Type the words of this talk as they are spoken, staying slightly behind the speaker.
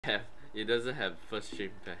It doesn't have first stream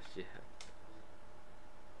bash yet.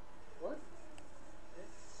 What?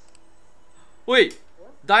 Wait!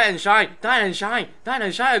 What? Die and shine! Die and shine! Die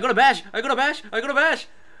and shine! I got a bash! I got a bash! I got a bash!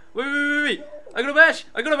 Wait! I got a bash!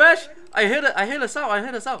 I got a bash! I hear the sound! I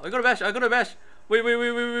hear the sound! I got a bash! I got a bash! Wait!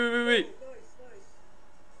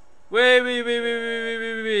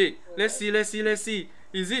 Wait! Let's see!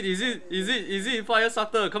 Is it fire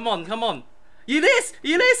starter? Come on! Elise!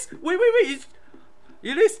 Wait!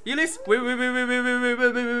 Elise! Wait! Are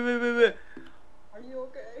you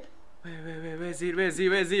okay? Wait, where's it?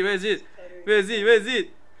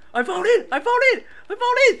 I found it!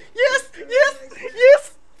 Yes!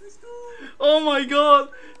 Oh my god!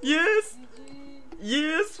 Yes!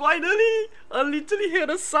 Finally! I literally heard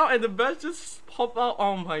the sound and the bash just pop out.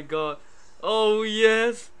 Oh my god! Oh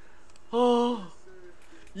yes! Oh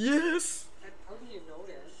yes! How do you know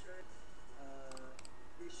that?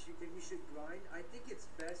 We should grind. I think it's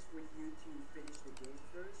best for you to finish the game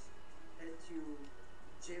first and to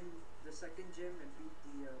gym the second gym and beat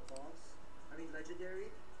the boss. I mean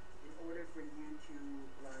legendary, in order for you to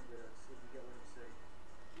grind with us. If you get what I'm saying.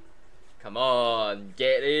 Come on,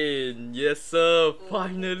 get in! Yes sir!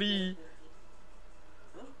 Finally!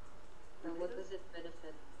 Huh? Now what does it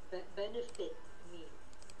benefit? Benefit me?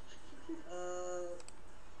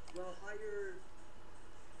 Well, higher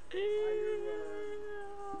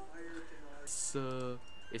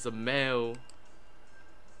It's a male.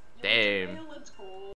 Damn. Let's go.